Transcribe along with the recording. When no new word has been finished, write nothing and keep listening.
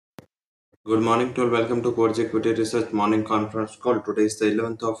Good morning to all. Welcome to Kunvarji Equity Research Morning Conference Call. Today is the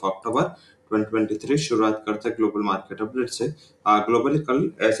 11th of October 2023. शुरुआत करते हैं global market update से। Globally कल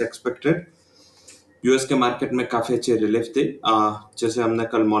as expected US के market में काफी अच्छी रिलीफ थी। जैसे हमने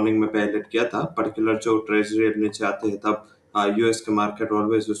कल मॉर्निंग में पहले किया था, पर्टिकुलर जो ट्रेजरी अब नीचे आते हैं तब यूएस के मार्केट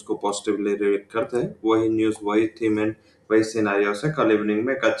ऑलवेज उसको पॉजिटिवली रिएक्ट करते हैं। वही न्यूज, वही थीम एंड वही सिनारियो से कल इवनिंग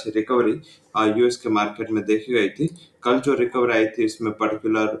में एक अच्छी रिकवरी यूएस के मार्केट में देखी गई थी। कल जो रिकवरी आई थी इसमें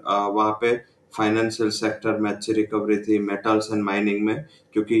पर्टिकुलर वहां पे फाइनेंशियल सेक्टर में अच्छी रिकवरी थी, मेटल्स एंड माइनिंग में,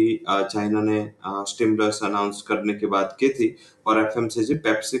 क्योंकि चाइना ने स्टिमुलस अनाउंस करने की बात की थी और एफएमसीजी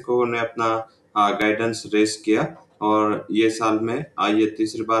पेप्सिको ने अपना गाइडेंस रेस किया और ये साल में ये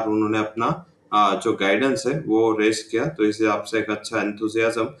तीसरी बार उन्होंने अपना जो गाइडेंस है वो रेस किया, तो इस हिसाब से एक अच्छा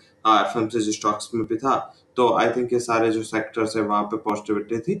एंथुजियाज्म एफएमसीजी स्टॉक्स में भी था। तो आई थिंक ये सारे जो सेक्टर्स है वहां पे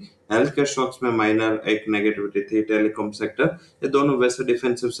पॉजिटिविटी थी। हेल्थ केयर स्टॉक्स में माइनर एक नेगेटिविटी थी। टेलीकॉम सेक्टर, ये दोनों वैसे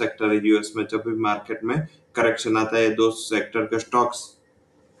डिफेंसिव सेक्टर है यूएस में। जब भी मार्केट में करेक्शन आता है, ये दो सेक्टर के स्टॉक्स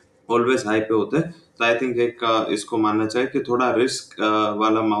ऑलवेज हाई पे होते हैं। तो आई थिंक एक इसको मानना चाहिए कि थोड़ा रिस्क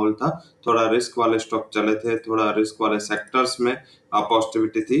वाला माहौल था, थोड़ा रिस्क वाले स्टॉक चले थे, थोड़ा रिस्क वाले सेक्टर्स में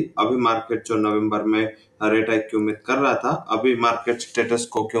पॉजिटिविटी थी। अभी मार्केट जो नवंबर में रेट हाइक की उम्मीद कर रहा था, अभी मार्केट स्टेटस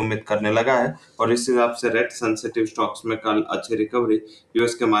को की उम्मीद करने लगा है और इस हिसाब से रेट सेंसिटिव स्टॉक्स में कल अच्छी रिकवरी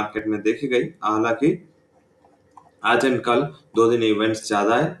यूएस के मार्केट में देखी गई। हालांकि आज एंड कल दो दिन इवेंट्स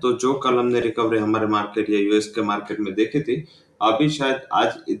ज्यादा है, तो जो कल हमने रिकवरी हमारे मार्केट या यूएस के मार्केट में देखी थी, अभी शायद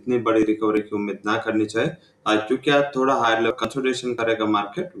आज इतनी बड़ी रिकवरी की उम्मीद ना करनी चाहिए। क्योंकि आज थोड़ा हायर लेवल कंसोलिडेशन करेगा,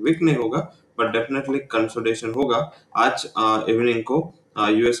 मार्केट वीक नहीं होगा बट डेफिनेटली कंसोलिडेशन होगा। आज इवनिंग को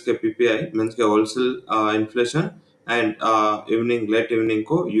यूएस के पीपीआई मींस के wholesale inflation and evening late evening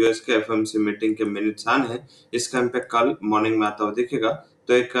को यूएस के एफएमसी मीटिंग के मिनट्स आने हैं। इसका इम्पैक्ट कल मॉर्निंग में आता हुआ दिखेगा,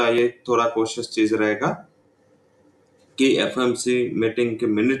 तो एक ये थोड़ा कोशिश चीज रहेगा कि एफएमसी मीटिंग के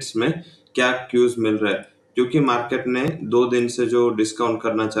मिनट्स में क्या क्यूज मिल रहा है। क्योंकि मार्केट ने 2 दिन से जो डिस्काउंट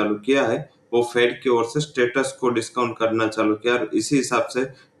करना चालू किया है वो फेड की ओर से स्टेटस को डिस्काउंट करना चालू किया और इसी हिसाब से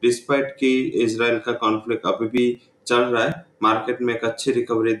डिस्पाइट कि इजराइल का कॉन्फ्लिक्ट अभी भी चल रहा है, मार्केट में एक अच्छी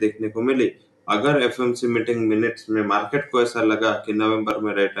रिकवरी देखने को मिली। अगर एफएमसी मीटिंग मिनट्स में मार्केट को ऐसा लगा कि नवंबर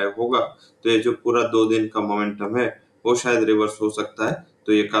में रेट हाइक होगा, तो ये जो पूरा 2 दिन का मोमेंटम है वो शायद रिवर्स हो सकता है।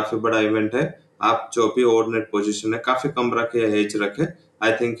 तो ये काफी बड़ा इवेंट है। आप जो भी ओवरनेट पोजीशन है काफी कम रखे या हेज रखे,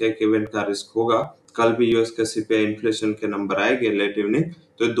 आई थिंक एक इवेंट का रिस्क होगा। कल भी यूएस के सीपीआई इन्फ्लेशन के नंबर आएंगे लेट इवनिंग,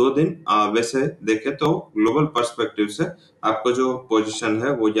 तो 2 दिन वैसे देखे तो ग्लोबल पर्सपेक्टिव से आपको जो पोजीशन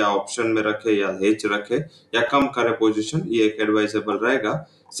है वो या ऑप्शन में रखे या हेज रखे या कम करे पोजीशन, ये एक एडवाइजेबल रहेगा।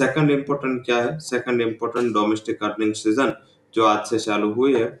 सेकंड इम्पोर्टेंट क्या है? Second important domestic earning season जो आज से चालू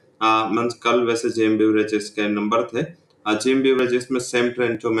हुई है। मंथ कल वैसे जेम बेवरेजेस के नंबर थे। जेम बेवरेजेस में सेम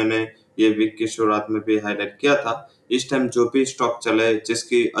ट्रेंड जो मैंने ये वीक की शुरुआत में भी हाईलाइट किया था, इस टाइम जो भी स्टॉक चले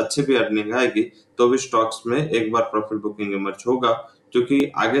जिसकी अच्छी भी अर्निंग आएगी तो भी स्टॉक्स में एक बार प्रॉफिट बुकिंग इमर्ज होगा,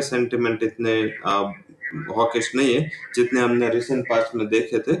 क्योंकि आगे सेंटिमेंट इतने हॉकिश नहीं है जितने हमने रिसेंट पास्ट में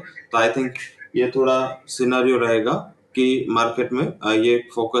देखे थे। तो आई थिंक ये थोड़ा सिनेरियो रहेगा कि मार्केट में ये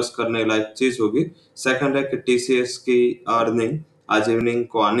फोकस करने लायक चीज होगी। सेकंड है कि टीसीएस की अर्निंग आज इवनिंग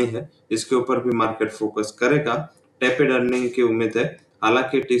को आनी है, इसके ऊपर भी मार्केट फोकस करेगा। टेपिड अर्निंग की उम्मीद है।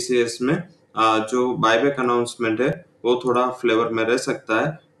 हालांकि टीसीएस में जो बायबैक अनाउंसमेंट है वो थोड़ा फ्लेवर में रह सकता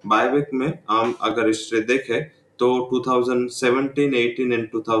है। बायबैक में हम अगर हिस्ट्री देखें तो 2017, 18 एंड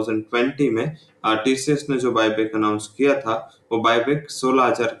 2020 में टीसीएस ने जो बायबैक अनाउंस किया था वो बायबैक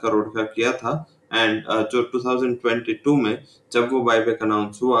 16,000 करोड़ का किया था एंड जो 2022 में जब वो बायबैक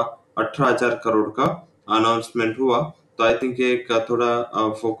अनाउंस हुआ 18,000 करोड़ का अनाउंसमेंट हुआ। तो आई थिंक ये एक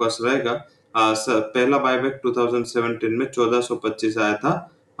थोड़ा फोकस रहेगा। पहला बायबैक 2017 में 1425 आया था।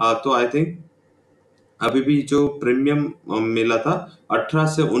 तो आई थिंक अभी भी जो प्रीमियम मिला था 18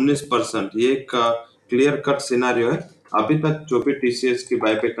 से 19%, ये एक क्लियर कट सिनारियो है। अभी तक जो भी टीसीएस की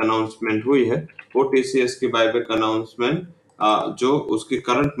बायबैक अनाउंसमेंट हुई है वो टीसीएस की बायबैक अनाउंसमेंट जो उसकी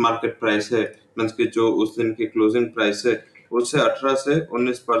करंट मार्केट प्राइस है मींस कि जो उस दिन की क्लोजिंग प्राइस है उससे 18 से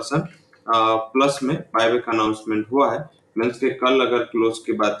 19% प्लस में बायबैक अनाउंसमेंट हुआ है। मींस कि कल अगर क्लोज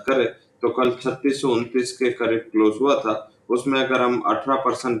की बात करें तो कल 3629 के करीब क्लोज हुआ था, उसमें अगर हम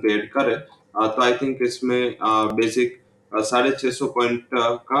 18% ऐड करें तो आई थिंक इसमें बेसिक 650 पॉइंट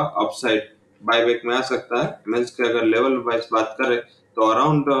का अपसाइड बायबैक में आ सकता है। मींस कि अगर लेवल वाइज बात करें तो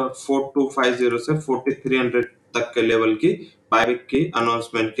अराउंड 4250 से 4300 तक के लेवल की बायबैक की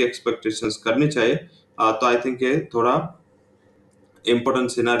अनाउंसमेंट की एक्सपेक्टेशंस करनी चाहिए। तो आई थिंक ये थोड़ा इम्पोर्टेंट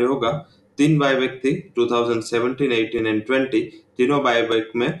सिनारियो होगा। 3 बायबैक थी 2017, 18 एंड 20, तीनों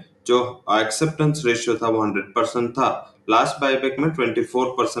बायबैक में जो एक्सेप्टेंस रेशियो था वो 100% था। लास्ट बायबैक में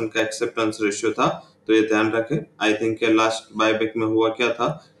 24% का एक्सेप्टेंस रेशियो था, तो ये ध्यान रखें। आई थिंक लास्ट बायबैक में हुआ क्या था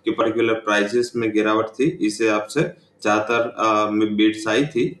कि पर्टिकुलर प्राइजेस में गिरावट थी, इसे आपसे ज्यादातर में बिड्स आई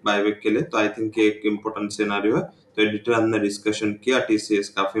थी बायबैक के लिए, तो आई थिंक ये एक इम्पोर्टेंट सिनारियो है। तो डिटेल हमने डिस्कशन किया, टीसीएस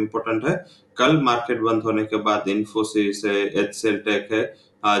काफी इंपॉर्टेंट है। कल मार्केट बंद होने के बाद इन्फोसिस है, एचसीएल टेक है,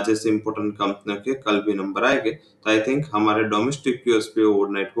 जैसे इंपॉर्टेंट कंपनियों के कल भी नंबर आएंगे। तो आई थिंक हमारे डोमेस्टिक यूएस पे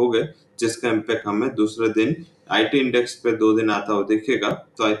ओवरनाइट हो गए, जिसका इम्पैक्ट हमें दूसरे दिन आईटी इंडेक्स पे 2 दिन आता हुआ दिखेगा।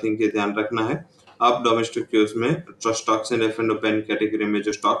 तो आई थिंक ये ध्यान रखना है। अब डोमेस्टिक न्यूज में stocks and F and pen category में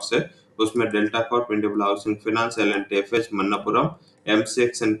जो स्टॉक्स है उसमें delta Corp, Indian housing finance, L and T F H, Manappuram,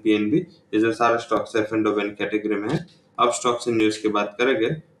 MCX and PNB, ये जो सारे stocks F and pen category में है। अब स्टॉक्स एंड न्यूज की बात करेंगे।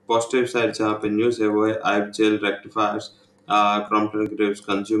 पॉजिटिव साइड जहाँ पे न्यूज है वो है आईएफजेल, rectifiers, Crompton Graves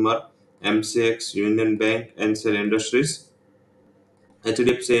consumer, MCX, union bank, Ncell industries,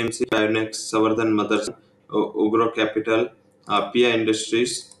 HDFC MC, बायोनेक्स, संवर्धन मदरसन, उग्रो कैपिटल, पिया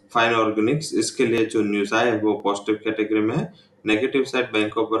इंडस्ट्रीज, फाइन ऑर्गेनिक्स, इसके लिए जो न्यूज आए वो पॉजिटिव कैटेगरी में है। Negative side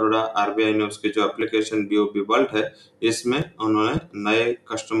bank of Baroda, RBI ने उसके जो एप्लीकेशन बीओबी वर्ल्ड है इसमें उन्होंने नए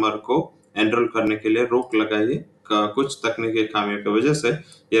कस्टमर को एनरोल करने के लिए रोक लगाई है। कुछ तकनीकी खामियों की वजह से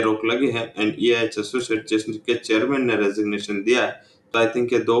ये रोक लगी है एंड ईआईएच एसोसिएट जिसके चेयरमैन ने रेजिग्नेशन दिया है। तो आई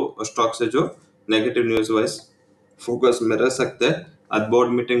थिंक ये दो स्टॉक्स है जो नेगेटिव न्यूज वाइज फोकस में रह सकते हैं। आज बोर्ड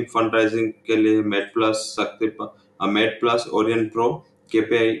मीटिंग फंड राइजिंग के लिए MedPlus, Shakti, MedPlus, Orient Pro,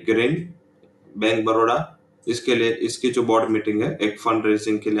 KPI Green, bank Baroda, इसके लिए इसकी जो बोर्ड मीटिंग है, एक फंड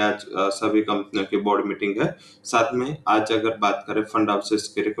रेजिंग के लिए आज सभी कंपनियों की बोर्ड मीटिंग है। साथ में आज अगर बात करें फंड हाउसेस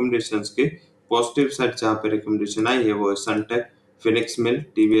के रिकमेंडेशंस की, पॉजिटिव साइड जहाँ पे रिकमेंडेशन आई है वो है Sunteck, Phoenix mill,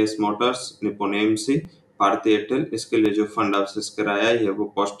 TVS motors, Nippon AMC, Bharti Airtel, इसके लिए जो फंड हाउसेस की राय आई है वो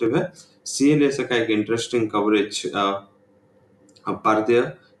पॉजिटिव है। सीएलएसए का एक इंटरेस्टिंग कवरेज भारतीय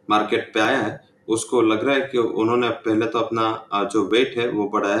मार्केट पे आया है। उसको लग रहा है कि उन्होंने पहले तो अपना जो वेट है वो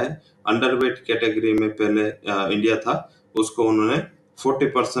बढ़ाया है। अंडर वेट कैटेगरी में पहले इंडिया था, उसको उन्होंने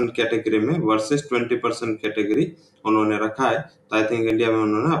 40% कैटेगरी में वर्सेस 20% कैटेगरी उन्होंने रखा है। तो आई थिंक इंडिया में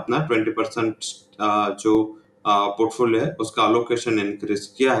उन्होंने अपना 20% जो पोर्टफोलियो है उसका अलोकेशन इंक्रीज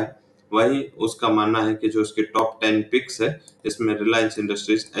किया है। वही उसका मानना है कि जो उसके टॉप 10 पिक्स है इसमें Reliance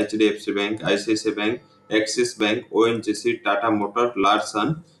industries, HDFC bank, ICICI bank, Axis bank, ONGC, Tata motor,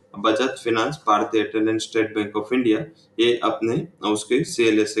 Larsen, Bajaj finance, Bharti Airtel and State Bank of India, ये अपने उसके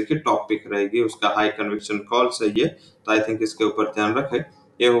सीएलएसए की टॉप पिक रहेगी। उसका हाई कन्विक्शन कॉल्स है ये, तो आई थिंक इसके ऊपर ध्यान रखें।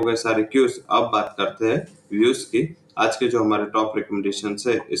 ये हो गए सारे क्यूज। अब बात करते हैं व्यूज की। आज के जो हमारे टॉप रिकमेंडेशन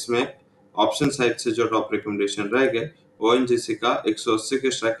है इसमें ऑप्शन साइड से जो टॉप रिकमेंडेशन रहेंगे, ओएनजीसी का 180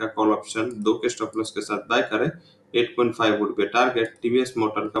 के स्ट्राइक का कॉल ऑप्शन 2 के स्टॉप लॉस के साथ बाय करें, 8.5 would be target. TVS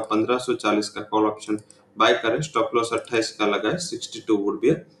motor का 1540 का कॉल ऑप्शन बाय करें, स्टॉप लॉस 28 का लगाए, 62 वुड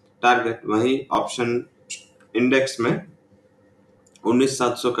बी टारगेट। वहीं ऑप्शन इंडेक्स में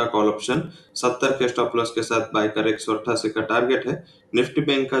 19700 का कॉल ऑप्शन 70 के स्टॉप लॉस के साथ बाय कर 188 का टारगेट है। निफ्टी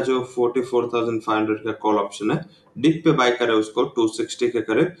बैंक का जो 44,500 का कॉल ऑप्शन है डिप पे बाय करे उसको 260 के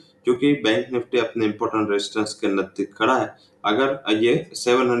करीब, क्योंकि बैंक निफ्टी अपने इंपॉर्टेंट रेजिस्टेंस के नजदीक खड़ा है। अगर ये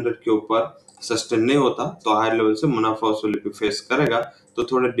 700 के ऊपर सस्टेन नहीं होता तो हाई लेवल से मुनाफा वसूली भी फेस करेगा। तो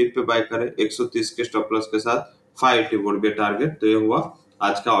थोड़े डिप पे बाय करे 130 के स्टॉप लॉस के साथ 580 वुड बी टारगेट। तो ये हुआ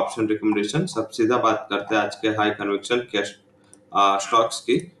आज का ऑप्शन रिकमेंडेशन। सब सीधा बात करते हैं आज के हाई कन्विक्शन कैश स्टॉक्स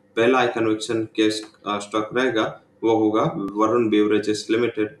की। पहला हाई कन्विक्शन कैश स्टॉक रहेगा वो होगा वरुण बेवरेजेस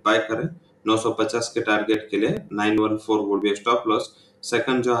लिमिटेड, बाय करें 950 के टारगेट के लिए, 914 would be stop loss.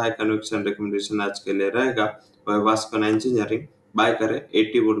 Second जो हाई कन्विक्शन रिकमेंडेशन आज के लिए रहेगा वह वास्कन इंजीनियरिंग, बाय करें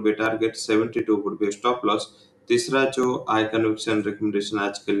 80 would be target, 72 would be stop loss. तीसरा जो हाई कन्विक्शन रिकमेंडेशन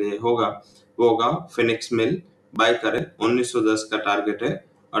आज के लिए होगा वो होगा फिनिक्स मिल, बाय करें 1910 का टारगेट है,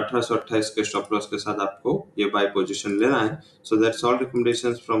 1828 के स्टॉप लॉस के साथ आपको ये बाय पोजीशन लेना है। So that's all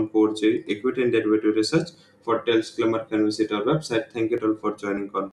recommendations from Kunvarji Equity and Derivative Research. For disclaimer, can visit our website. Thank you all for joining.